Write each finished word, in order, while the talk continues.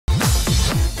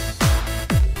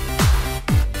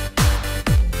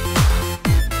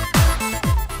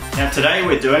Now today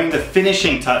we're doing the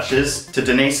finishing touches to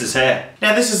Denise's hair.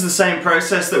 Now this is the same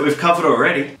process that we've covered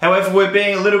already. However, we're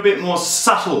being a little bit more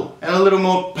subtle and a little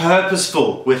more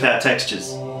purposeful with our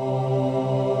textures.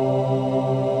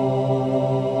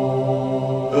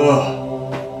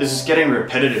 Ugh, this is getting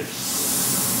repetitive.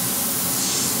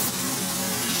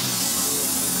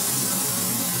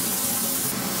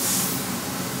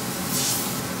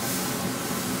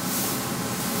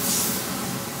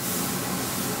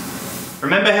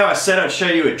 Remember how I said I'd show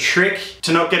you a trick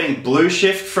to not getting blue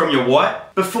shift from your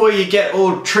white? Before you get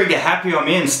all trigger happy on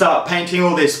me and start painting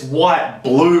all this white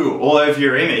blue all over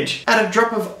your image, add a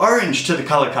drop of orange to the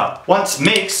color cup. Once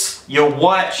mixed, your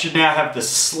white should now have the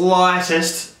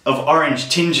slightest of orange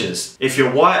tinges. If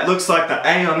your white looks like the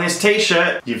A on this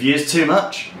t-shirt, you've used too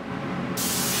much.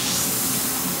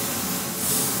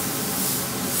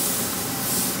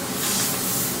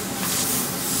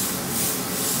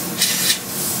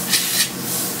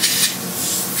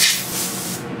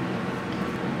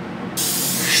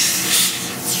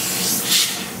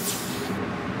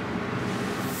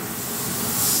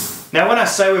 Now when I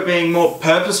say we're being more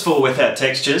purposeful with our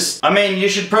textures, I mean you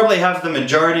should probably have the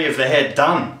majority of the hair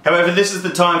done. However, this is the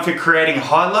time for creating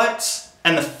highlights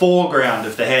and the foreground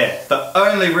of the hair. The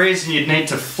only reason you'd need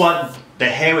to flood the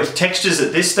hair with textures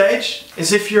at this stage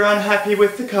is if you're unhappy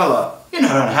with the colour. You're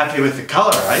not unhappy with the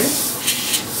colour, are you?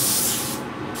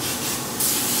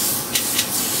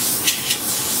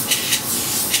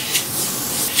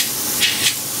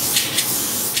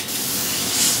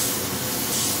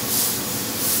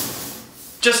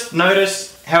 Just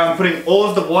notice how I'm putting all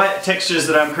of the white textures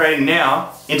that I'm creating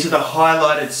now into the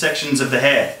highlighted sections of the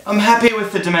hair. I'm happy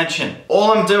with the dimension.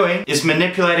 All I'm doing is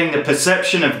manipulating the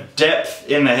perception of depth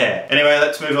in the hair. Anyway,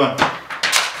 let's move on.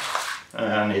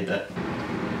 I don't need that.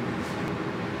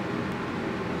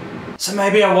 So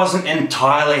maybe I wasn't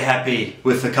entirely happy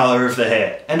with the colour of the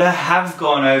hair, and I have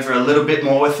gone over a little bit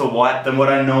more with the white than what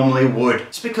I normally would.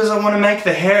 It's because I want to make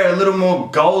the hair a little more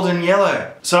golden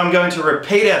yellow. So I'm going to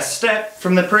repeat our step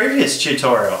from the previous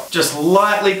tutorial. Just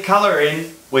lightly colour in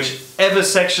whichever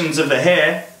sections of the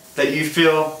hair that you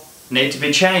feel need to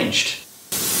be changed.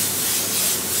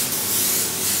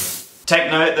 Take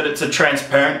note that it's a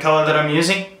transparent colour that I'm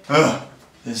using. Ugh,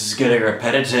 this is getting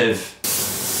repetitive.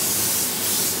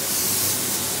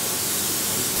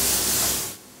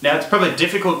 Now it's probably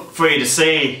difficult for you to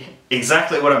see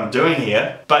exactly what I'm doing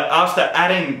here, but after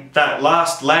adding that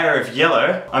last layer of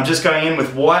yellow, I'm just going in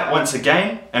with white once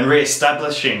again and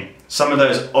re-establishing some of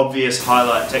those obvious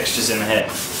highlight textures in the hair.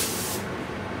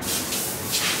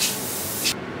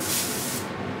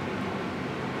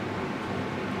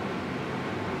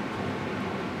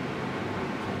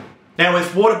 Now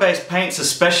with water-based paints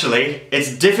especially,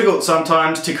 it's difficult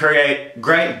sometimes to create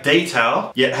great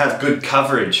detail yet have good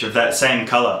coverage of that same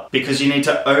colour because you need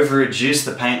to over-reduce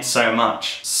the paint so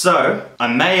much. So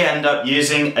I may end up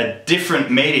using a different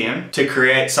medium to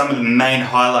create some of the main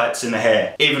highlights in the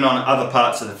hair, even on other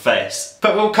parts of the face.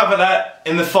 But we'll cover that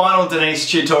in the final Denise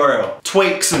tutorial.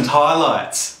 Tweaks and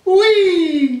highlights.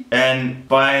 Whee! And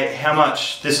by how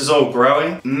much this is all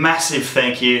growing, massive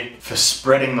thank you for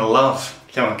spreading the love.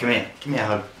 Come on, come here. Give me a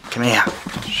hug. Come here.